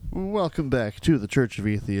Welcome back to the Church of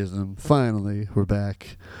Atheism. Finally, we're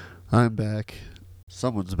back. I'm back.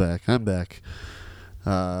 Someone's back. I'm back.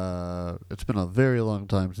 It's been a very long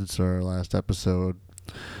time since our last episode.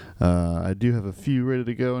 I do have a few ready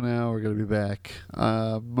to go now. We're going to be back.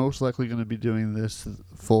 Most likely going to be doing this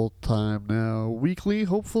full time now. Weekly,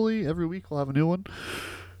 hopefully. Every week we'll have a new one.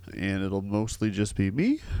 And it'll mostly just be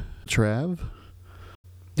me, Trav.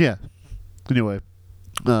 Yeah. Anyway.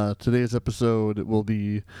 Today's episode will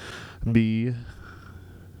be me,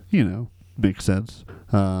 makes sense,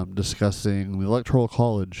 discussing the Electoral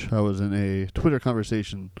College. I was in a Twitter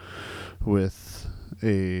conversation with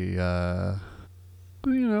one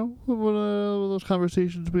of those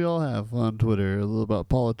conversations we all have on Twitter, a little about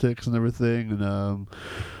politics and everything, and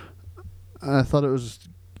I thought it was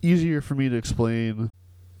easier for me to explain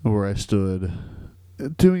where I stood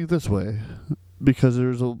doing it this way, because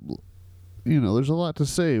there's a lot to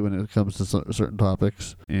say when it comes to certain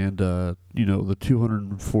topics. And, the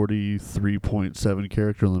 243.7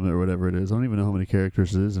 character limit or whatever it is. I don't even know how many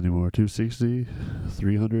characters it is anymore. 260?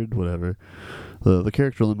 300? Whatever. The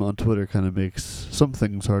character limit on Twitter kind of makes some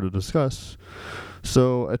things hard to discuss.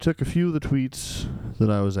 So I took a few of the tweets that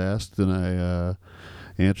I was asked and I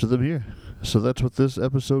answered them here. So that's what this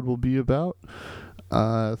episode will be about.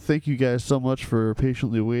 Thank you guys so much for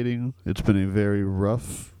patiently waiting. It's been a very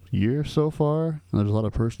rough year so far. There's a lot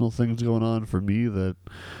of personal things going on for me that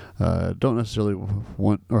don't necessarily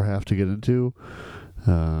want or have to get into,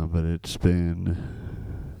 but it's been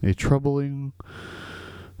a trying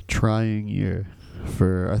year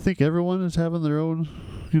for, I think everyone is having their own,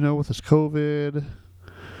 with this COVID,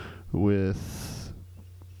 with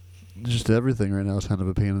just everything right now is kind of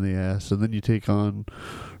a pain in the ass. And then you take on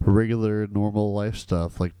regular, normal life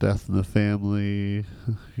stuff like death in the family,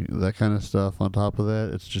 that kind of stuff. On top of that,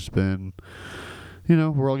 it's just been,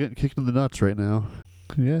 we're all getting kicked in the nuts right now.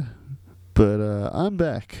 Yeah. But I'm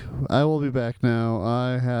back. I will be back now.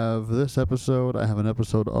 I have this episode. I have an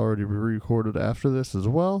episode already recorded after this as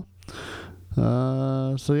well.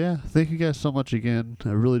 So yeah, thank you guys so much again. I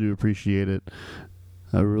really do appreciate it.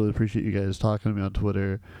 I really appreciate you guys talking to me on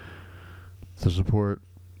Twitter, the support,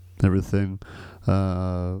 everything.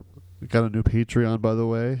 Got a new Patreon, by the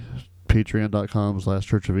way.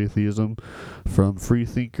 Patreon.com/Church of Atheism from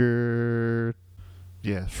Freethinker.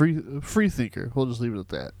 Yeah, Freethinker. We'll just leave it at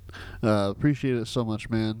that. Appreciate it so much,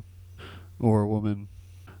 man. Or woman.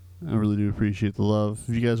 I really do appreciate the love.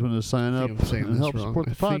 If you guys want to sign up and help support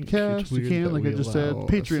the podcast, you can, like I just said,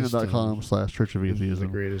 patreon.com/Church of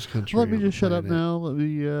Atheism. Let me just shut up now. Let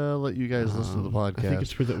me let you guys listen to the podcast. I think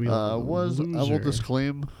it's weird that we I will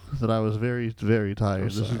disclaim that I was very, very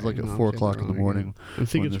tired. This is like at 4 o'clock in the morning. I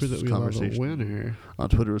think it's weird that we allowed a winner on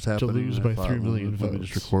Twitter was happening to lose by 3 million votes. Let me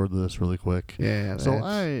just record this really quick. Yeah, so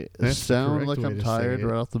I sound like I'm tired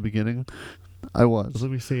right off the beginning. I was.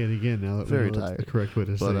 Let me say it again now that very we know tired. That's the correct way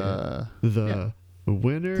to say it. The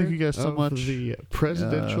winner Thank you guys so much. The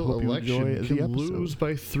presidential election can lose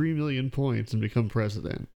by 3 million points and become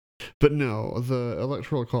president. But no, the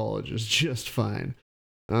Electoral College is just fine.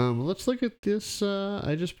 Let's look at this.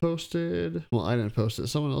 I just posted. Well, I didn't post it.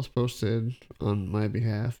 Someone else posted on my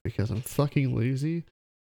behalf because I'm fucking lazy.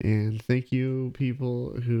 And thank you,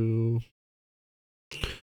 people who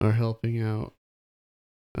are helping out.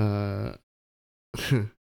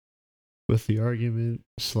 With the argument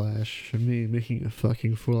 / me making a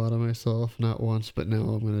fucking fool out of myself, not once, but now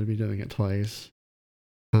I'm going to be doing it twice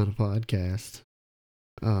on a podcast.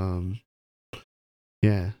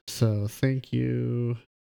 Yeah, so thank you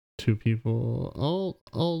to people.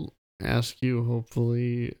 I'll ask you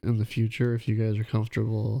hopefully in the future if you guys are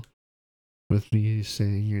comfortable with me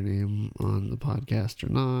saying your name on the podcast or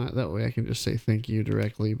not. That way I can just say thank you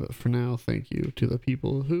directly, but for now, thank you to the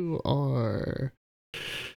people who are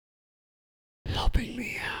helping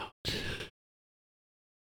me out.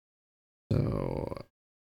 So,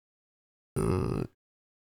 I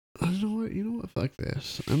don't know what, fuck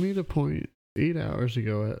this. I made a point 8 hours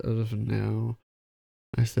ago as of now.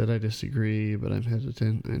 I said I disagree, but I'm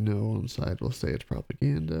hesitant. I know one side will say it's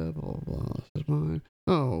propaganda, blah, blah, blah. This is mine.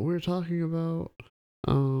 Oh, we're talking about,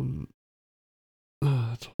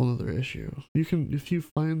 that's a whole other issue. You can, if you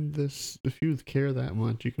find this, if you care that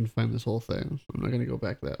much, you can find this whole thing. I'm not going to go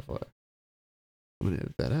back that far. I'm going to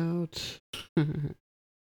edit that out.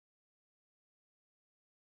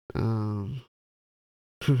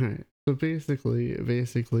 Alright. So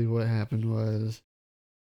basically what happened was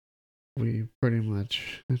we pretty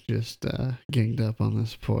much just ganged up on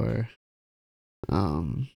this poor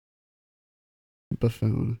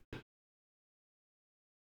buffoon.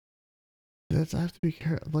 I have to be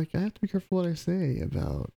careful what I say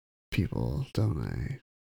about people, don't I?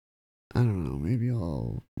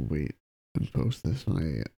 and post this when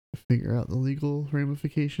I figure out the legal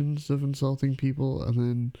ramifications of insulting people and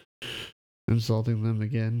then insulting them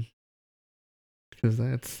again. Because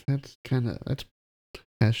that's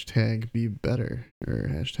hashtag be better or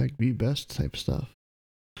hashtag be best type stuff.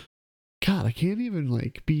 God, I can't even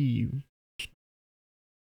like be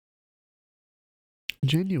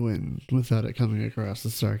genuine without it coming across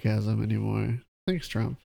as sarcasm anymore. Thanks,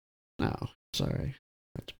 Trump. No, sorry.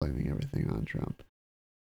 That's blaming everything on Trump.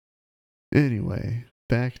 Anyway,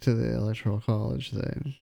 back to the Electoral College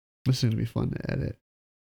thing. This is going to be fun to edit.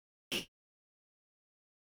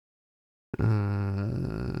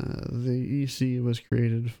 The EC was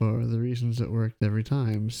created for the reasons it worked every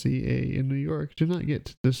time. CA in New York do not get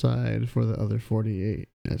to decide for the other 48,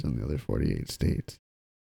 as in the other 48 states.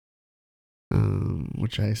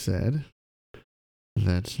 Which I said,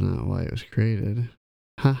 that's not why it was created.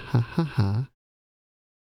 Ha ha ha ha.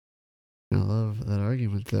 I love that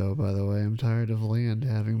argument, though, by the way. I'm tired of land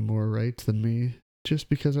having more rights than me just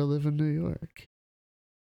because I live in New York.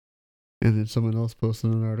 And then someone else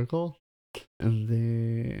posted an article, and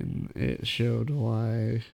then it showed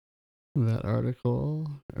why that article,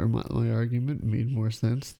 or my argument, made more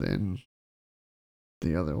sense than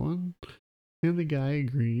the other one. And the guy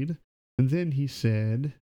agreed. And then he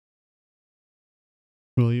said,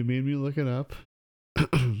 well, you made me look it up.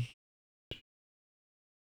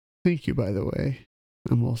 Thank you, by the way.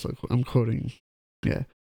 I'm quoting, yeah.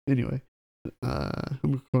 Anyway,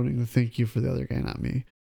 I'm quoting the thank you for the other guy, not me.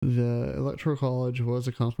 The Electoral College was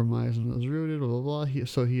a compromise and it was rooted, blah, blah, blah.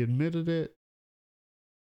 So he admitted it.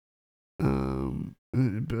 Blah,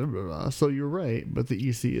 blah, blah. So you're right, but the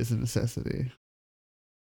EC is a necessity.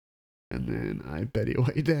 And then I Betty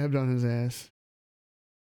White dabbed on his ass.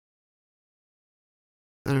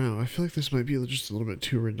 I don't know, I feel like this might be just a little bit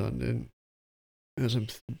too redundant as I'm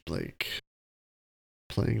like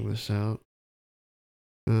playing this out.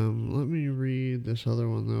 Let me read this other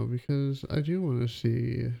one though, because I do want to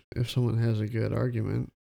see if someone has a good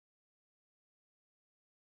argument.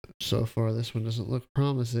 So far, this one doesn't look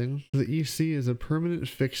promising. The EC is a permanent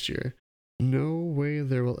fixture. No way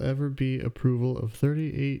there will ever be approval of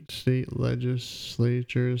 38 state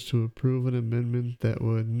legislatures to approve an amendment that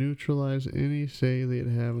would neutralize any say they'd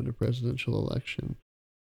have in a presidential election.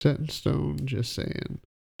 Set in stone, just saying.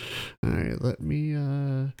 Alright, let me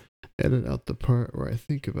edit out the part where I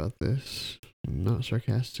think about this, not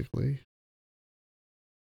sarcastically.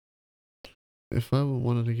 If I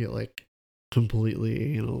wanted to get like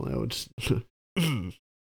completely anal, I would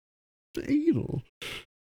anal.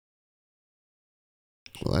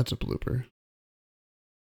 Well, that's a blooper.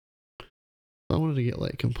 If I wanted to get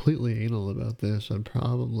like completely anal about this, I'd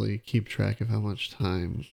probably keep track of how much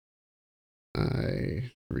time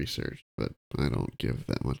I researched, but I don't give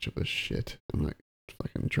that much of a shit. I'm not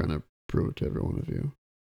fucking trying to prove it to every one of you.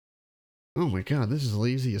 Oh my god, this is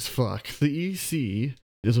lazy as fuck. The EC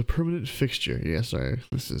is a permanent fixture. Yeah, sorry,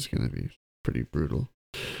 this is gonna be pretty brutal.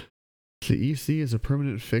 The EC is a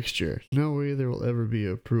permanent fixture. No way there will ever be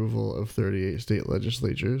approval of 38 state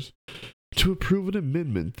legislatures to approve an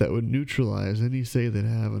amendment that would neutralize any say they'd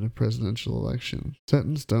have in a presidential election. Set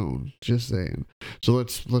in stone, just saying. So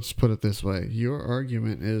let's put it this way. Your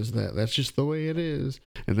argument is that that's just the way it is,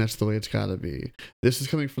 and that's the way it's gotta be. This is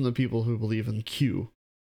coming from the people who believe in Q.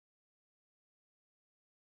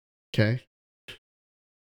 Okay?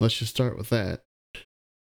 Let's just start with that.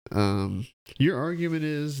 Your argument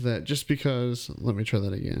is that just because, let me try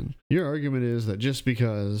that again. Your argument is that just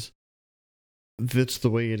because that's the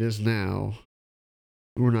way it is now,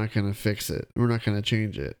 we're not going to fix it. We're not going to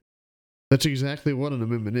change it. That's exactly what an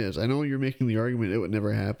amendment is. I know you're making the argument it would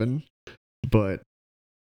never happen, but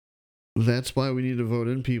that's why we need to vote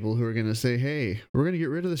in people who are going to say, hey, we're going to get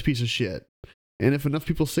rid of this piece of shit. And if enough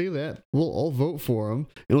people say that, we'll all vote for them,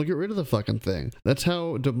 and we'll get rid of the fucking thing. That's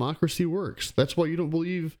how democracy works. That's why you don't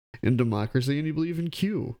believe in democracy and you believe in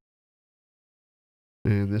Q.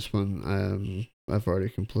 And this one, I've already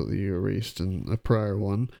completely erased in a prior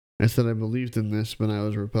one. I said I believed in this when I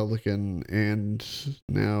was a Republican, and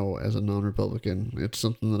now as a non-Republican. It's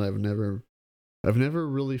something that I've never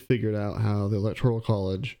really figured out how the Electoral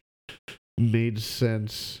College made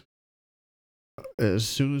sense. As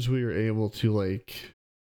soon as we were able to like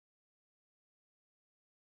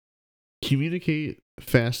communicate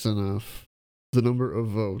fast enough the number of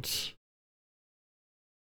votes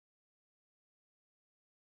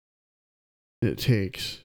it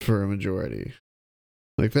takes for a majority.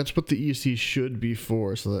 Like that's what the EC should be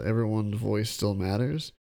for, so that everyone's voice still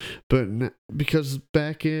matters. But because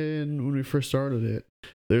back in when we first started it,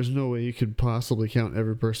 there's no way you could possibly count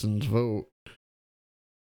every person's vote.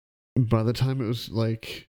 By the time it was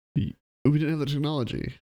like we didn't have the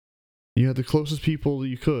technology. You had the closest people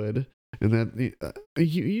you could, and that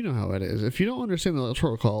you know how it is. If you don't understand the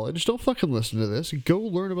Electoral College, don't fucking listen to this. Go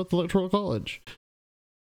learn about the Electoral College.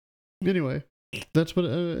 Anyway, that's what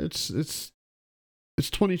it's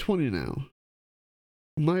 2020 now.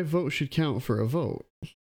 My vote should count for a vote.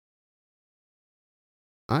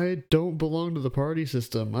 I don't belong to the party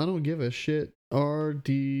system. I don't give a shit.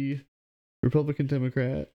 RD, Republican,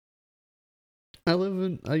 Democrat. I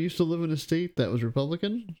used to live in a state that was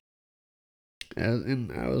Republican,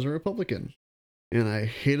 and I was a Republican, and I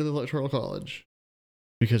hated the Electoral College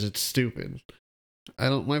because it's stupid.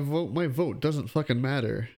 My vote doesn't fucking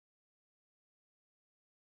matter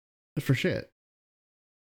for shit.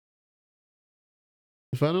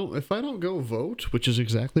 If I don't go vote, which is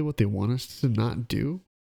exactly what they want us to not do.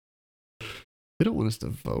 They don't want us to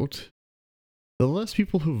vote. The less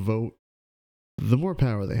people who vote, the more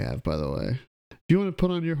power they have, by the way. If you want to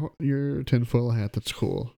put on your tinfoil hat, that's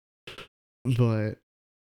cool. But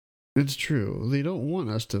it's true. They don't want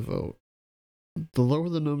us to vote. The lower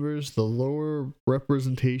the numbers, the lower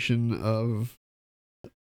representation of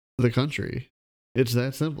the country. It's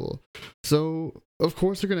that simple. So, of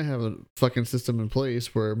course, they're going to have a fucking system in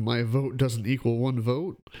place where my vote doesn't equal one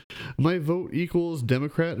vote. My vote equals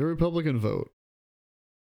Democrat or Republican vote.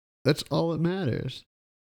 That's all that matters.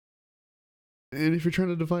 And if you're trying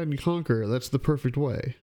to divide and conquer, that's the perfect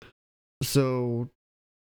way. So,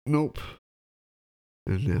 nope.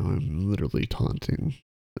 And now I'm literally taunting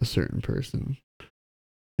a certain person.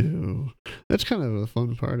 That's kind of a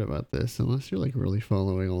fun part about this. Unless you're like really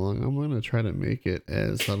following along, I'm going to try to make it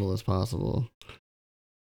as subtle as possible.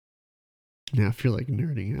 Now, if you're like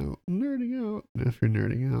nerding out. Now, if you're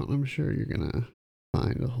nerding out, I'm sure you're going to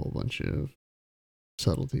find a whole bunch of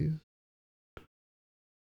subtleties.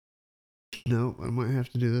 No, I might have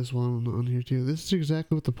to do this one on here too. This is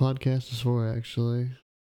exactly what the podcast is for, actually.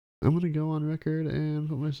 I'm going to go on record and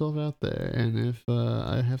put myself out there. And if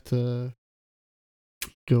I have to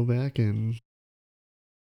go back and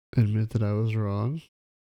admit that I was wrong,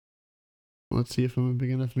 let's see if I'm a big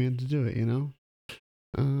enough man to do it, you know?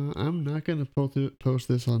 I'm not going to post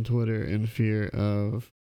this on Twitter in fear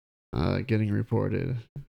of getting reported,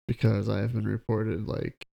 because I have been reported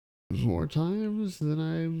like more times than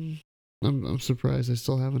I'm surprised I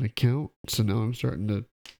still have an account. So now I'm starting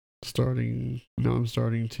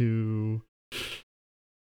to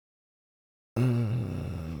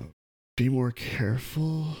be more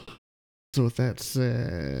careful. So with that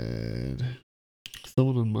said,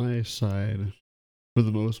 someone on my side, for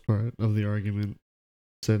the most part of the argument,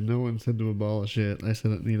 said no one said to abolish it. I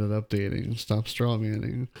said it needed updating. Stop straw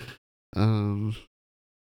manning. Damn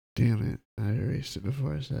it. I erased it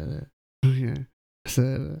before I said it. Okay. I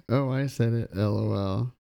said it,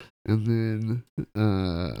 LOL. And then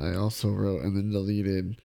I also wrote and then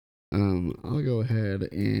deleted. I'll go ahead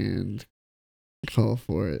and call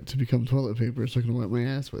for it to become toilet paper so I can wipe my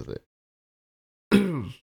ass with it.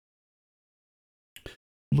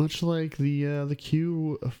 Much like the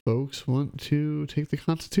Q folks want to take the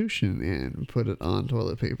Constitution and put it on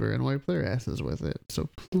toilet paper and wipe their asses with it. So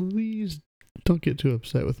please don't get too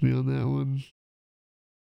upset with me on that one.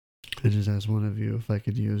 I just asked one of you if I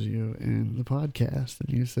could use you in the podcast,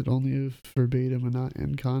 and you said only if verbatim and not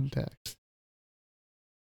in context.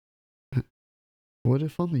 What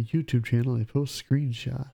if on the YouTube channel I post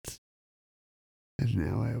screenshots? And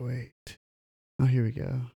now I wait. Oh, here we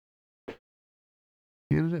go.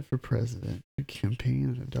 Candidate for president could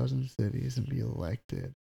campaign in 12 cities and be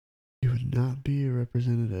elected. You would not be a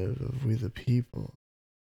representative of we the people.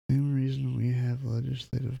 Same reason we have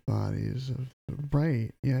legislative bodies of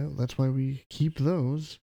right. Yeah, that's why we keep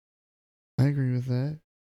those. I agree with that.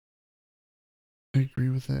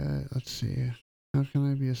 Let's see. How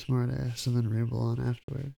can I be a smartass and then ramble on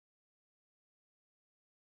afterward?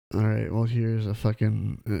 Alright, well here's a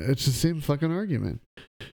fucking... It's the same fucking argument.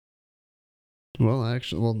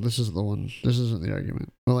 This is the one. This isn't the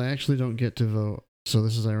argument. Well, I actually don't get to vote, so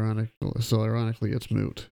this is ironic. So ironically, it's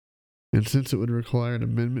moot. And since it would require an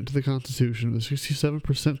amendment to the Constitution with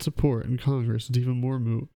 67% support in Congress, it's even more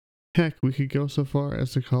moot. Heck, we could go so far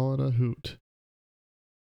as to call it a hoot.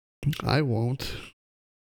 I won't.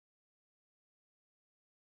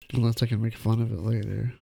 Unless I can make fun of it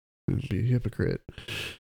later and be a hypocrite.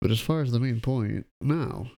 But as far as the main point,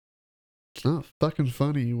 no. It's not fucking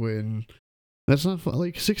funny when... That's not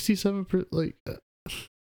like 67%.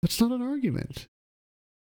 That's not an argument.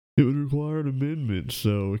 It would require an amendment,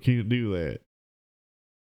 so we can't do that.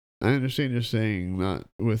 I understand you're saying not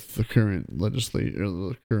with the current legislature or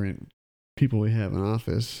the current people we have in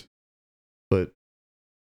office, but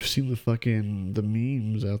seen the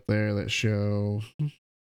memes out there that show.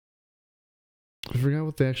 I forgot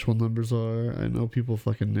what the actual numbers are. I know people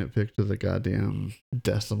fucking nitpick to the goddamn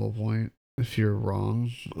decimal point if you're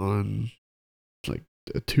wrong on like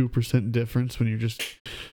a 2% difference when you're just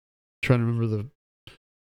trying to remember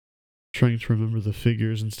the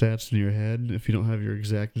figures and stats in your head if you don't have your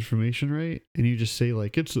exact information right, and you just say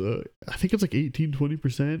like it's I think it's like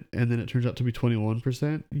 18-20%, and then it turns out to be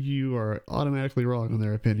 21%, you are automatically wrong in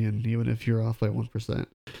their opinion, even if you're off by 1%.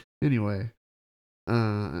 Anyway,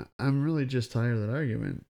 I'm really just tired of that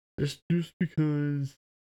argument. Just because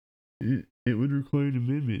it would require an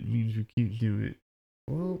amendment means you can't do it.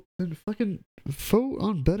 Well, then fucking vote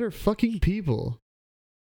on better fucking people.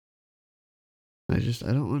 I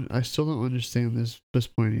still don't understand this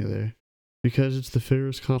point either. Because it's the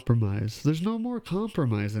fairest compromise. There's no more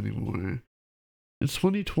compromise anymore. It's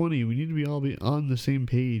 2020. We need to all be on the same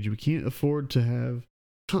page. We can't afford to have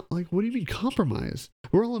what do you mean compromise?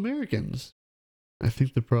 We're all Americans. I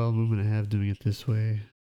think the problem I'm gonna have doing it this way.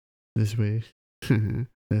 This way.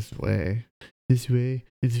 This way. This way.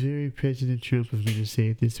 It's very President Trump of me to say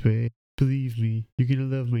it this way. Believe me, you're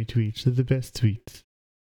gonna love my tweets. They're the best tweets.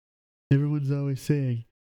 Everyone's always saying,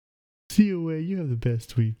 COA, you have the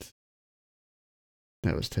best tweets.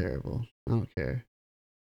 That was terrible. I don't care.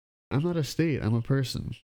 I'm not a state, I'm a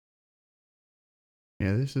person.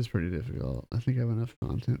 Yeah, this is pretty difficult. I think I have enough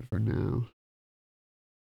content for now.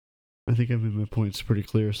 I think I've made my points pretty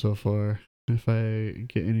clear so far. If I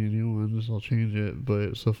get any new ones, I'll change it.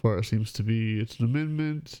 But so far it seems to be, it's an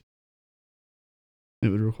amendment. It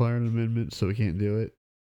would require an amendment, so we can't do it.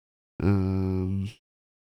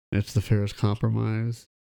 It's the fairest compromise.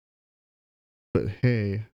 But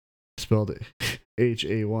hey, spelled it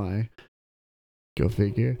Hay. Go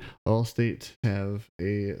figure. All states have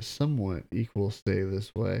a somewhat equal say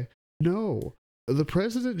this way. No, the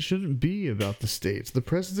president shouldn't be about the states. The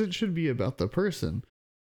president should be about the person.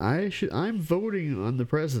 I'm voting on the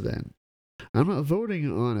president. I'm not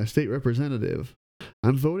voting on a state representative.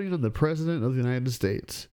 I'm voting on the president of the United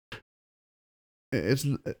States. It's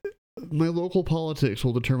my local politics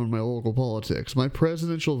will determine my local politics. My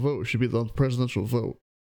presidential vote should be the presidential vote.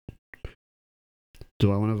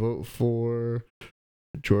 Do I want to vote for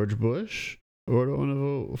George Bush or do I want to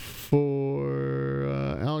vote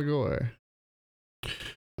for Al Gore?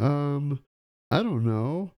 I don't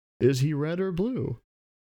know. Is he red or blue?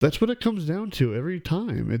 That's what it comes down to every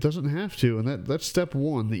time. It doesn't have to, and that's step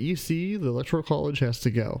one. The EC, the Electoral College, has to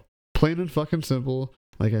go. Plain and fucking simple.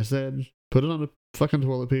 Like I said, put it on a fucking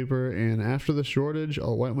toilet paper, and after the shortage,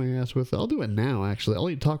 I'll wipe my ass with it. I'll do it now, actually. I'll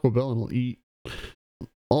eat Taco Bell, and I'll eat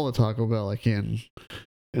all the Taco Bell I can.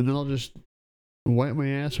 And then I'll just wipe my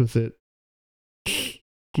ass with it.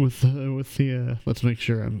 With the let's make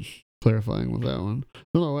sure I'm clarifying with that one.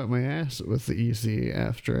 Then I'll wipe my ass with the EC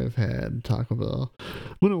after I've had Taco Bell.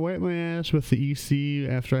 I'm gonna wipe my ass with the EC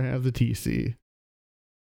after I have the TC.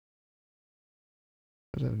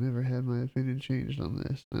 But I've never had my opinion changed on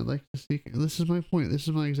this. I'd like to see. This is my point. This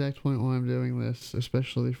is my exact point why I'm doing this,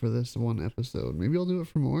 especially for this one episode. Maybe I'll do it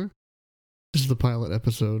for more. This is the pilot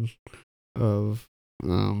episode of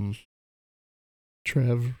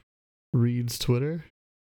Trev reads Twitter,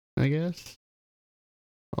 I guess.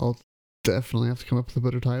 I'll definitely have to come up with a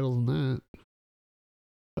better title than that.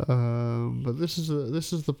 But this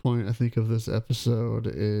is the point I think of this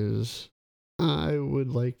episode is I would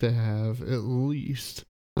like to have at least,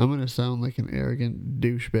 I'm going to sound like an arrogant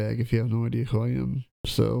douchebag if you have no idea who I am,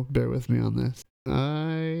 so bear with me on this.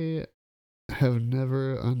 I have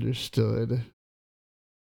never understood.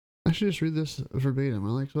 I should just read this verbatim. I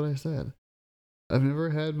liked what I said. I've never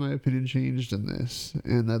had my opinion changed in this,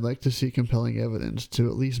 and I'd like to see compelling evidence to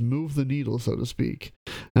at least move the needle, so to speak.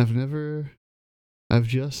 I've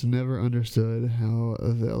just never understood how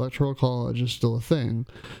the Electoral College is still a thing.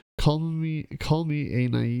 Call me a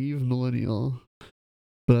naive millennial,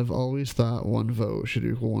 but I've always thought one vote should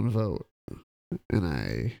equal one vote. And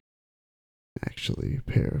I actually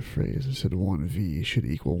paraphrased. I said 1V should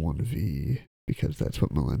equal 1V, because that's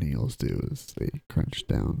what millennials do, is they crunch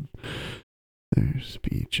down their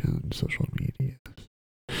speech on social media.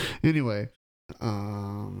 Anyway,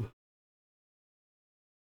 I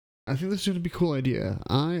think this is going to be a cool idea.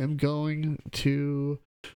 I am going to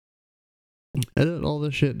edit all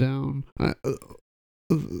this shit down.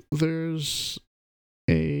 There's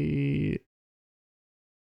I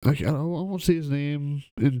won't see his name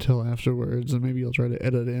until afterwards, and maybe I'll try to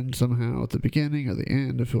edit in somehow at the beginning or the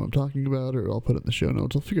end of who I'm talking about, or I'll put it in the show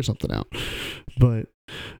notes. I'll figure something out. But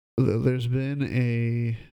there's been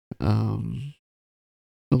a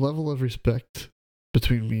level of respect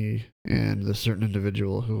between me and this certain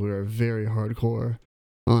individual who are very hardcore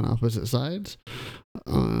on opposite sides.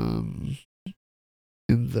 In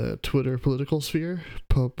the Twitter political sphere,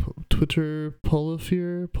 Twitter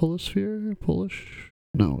Polisphere, Polish?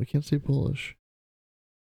 No, we can't say Polish.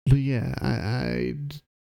 But yeah, I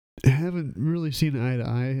haven't really seen eye to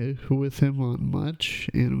eye with him on much,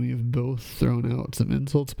 and we've both thrown out some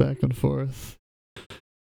insults back and forth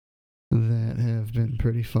that have been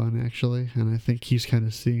pretty fun, actually. And I think he's kind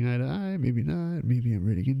of seeing eye to eye. Maybe not. Maybe I'm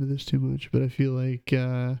reading into this too much, but I feel like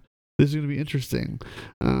this is going to be interesting.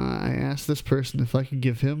 I asked this person if I could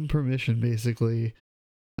give him permission, basically,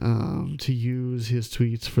 to use his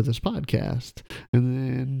tweets for this podcast. And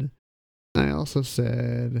then I also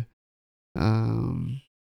said,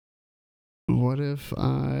 what if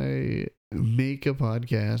I make a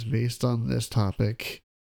podcast based on this topic?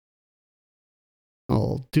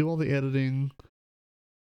 I'll do all the editing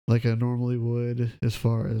like I normally would, as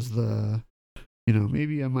far as the,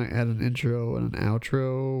 maybe I might add an intro and an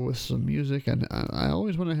outro with some music. And I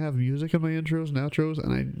always want to have music in my intros and outros,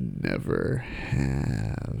 and I never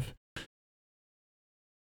have.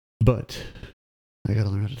 But I gotta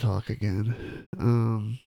learn how to talk again.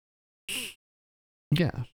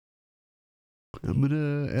 Yeah. I'm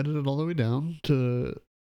gonna edit it all the way down to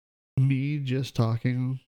me just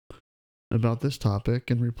talking about this topic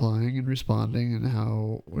and replying and responding and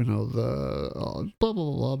how, the blah, blah,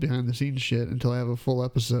 blah, blah behind the scenes shit until I have a full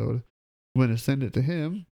episode. I'm going to send it to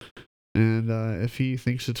him. And if he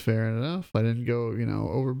thinks it's fair enough, I didn't go,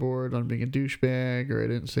 overboard on being a douchebag, or I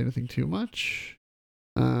didn't say anything too much,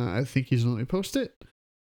 I think he's going to let me post it.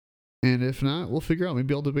 And if not, we'll figure out.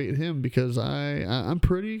 Maybe I'll debate him, because I'm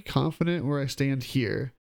pretty confident where I stand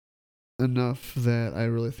here enough that I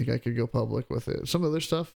really think I could go public with it. Some other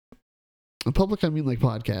stuff, in public, I mean like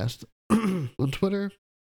podcast. On Twitter,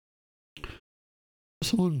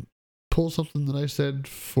 someone pulls something that I said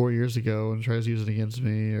 4 years ago and tries to use it against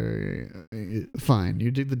me, or fine, you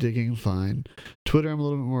dig the digging, fine. Twitter, I'm a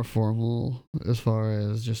little bit more formal as far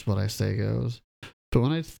as just what I say goes. But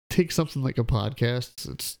when I take something like a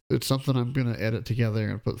podcast, it's something I'm going to edit together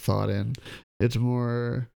and put thought in. It's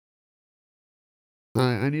more,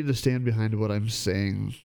 I need to stand behind what I'm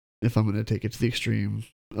saying if I'm going to take it to the extreme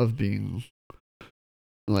of being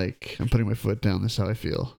like, I'm putting my foot down, this is how I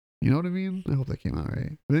feel. You know what I mean? I hope that came out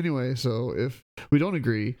right. But anyway, so if we don't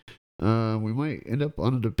agree, we might end up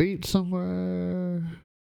on a debate somewhere.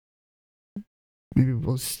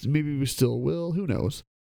 Maybe we still will. Who knows?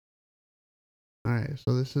 All right,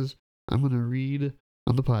 so I'm going to read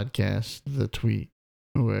on the podcast the tweet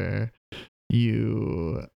where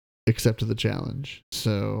you accepted the challenge.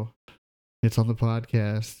 So it's on the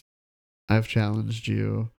podcast. I've challenged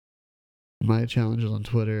you. My challenge is on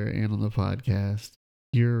Twitter and on the podcast.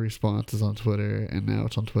 Your response is on Twitter, and now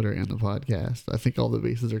it's on Twitter and the podcast. I think all the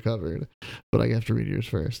bases are covered, but I have to read yours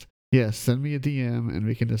first. Yes, send me a DM and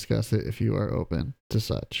we can discuss it if you are open to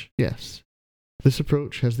such. Yes. This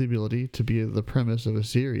approach has the ability to be the premise of a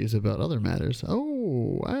series about other matters.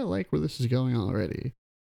 Oh, I like where this is going already.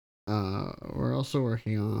 We're also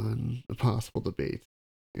working on a possible debate,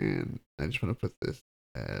 and I just want to put this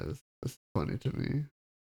as funny to me.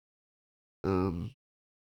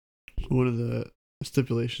 One of the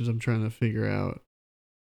stipulations I'm trying to figure out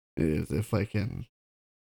is if I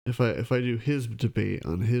do his debate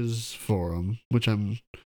on his forum, which for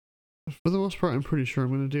the most part, I'm pretty sure I'm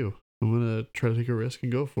going to do. I'm going to try to take a risk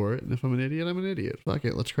and go for it. And if I'm an idiot, I'm an idiot. Fuck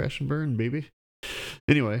it. Let's crash and burn, baby.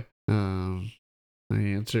 Anyway, I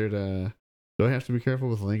answered, do I have to be careful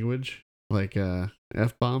with language? Like,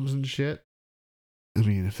 F-bombs and shit? I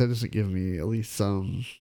mean, if that doesn't give me at least some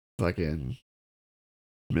fucking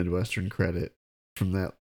Midwestern credit from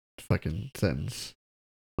that fucking sentence.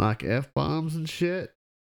 Like F-bombs and shit?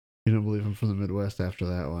 You don't believe I'm from the Midwest after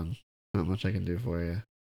that one. Not much I can do for you.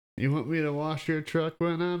 You want me to wash your truck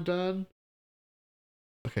when I'm done?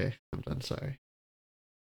 Okay, I'm done, sorry.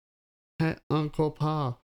 Hey, Uncle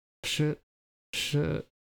Pa, should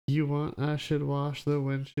you want I should wash the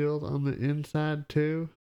windshield on the inside too?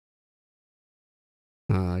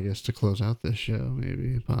 I guess to close out this show,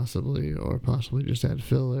 maybe, possibly just add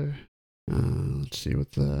filler. Let's see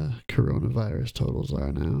what the coronavirus totals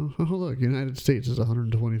are now. Oh, look, United States is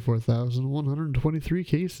 124,123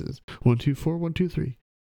 cases. 124,123.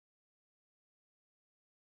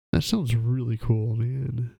 That sounds really cool,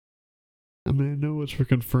 man. I mean, I know it's for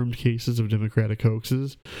confirmed cases of Democratic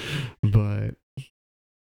hoaxes, but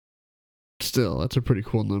still, that's a pretty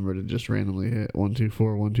cool number to just randomly hit.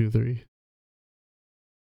 124,123.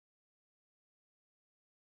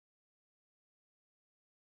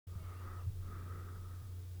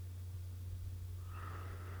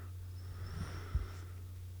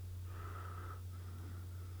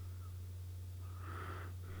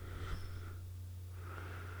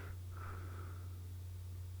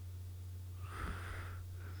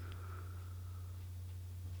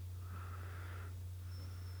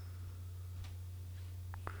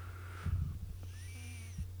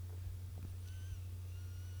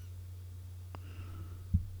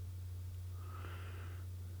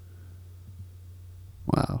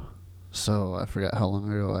 So I forgot how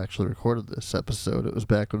long ago I actually recorded this episode. It was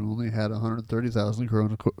back when we only had 130,000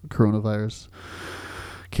 coronavirus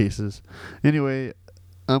cases. Anyway,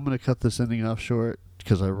 I'm going to cut this ending off short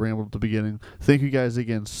because I rambled at the beginning. Thank you guys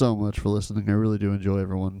again so much for listening. I really do enjoy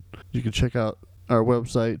everyone. You can check out our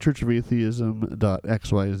website,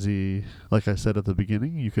 churchofatheism.xyz. Like I said at the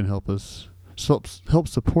beginning, you can help us help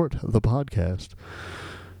support the podcast.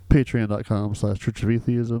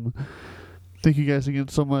 Patreon.com/churchofatheism. Thank you guys again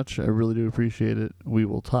so much. I really do appreciate it. We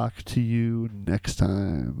will talk to you next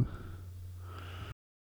time.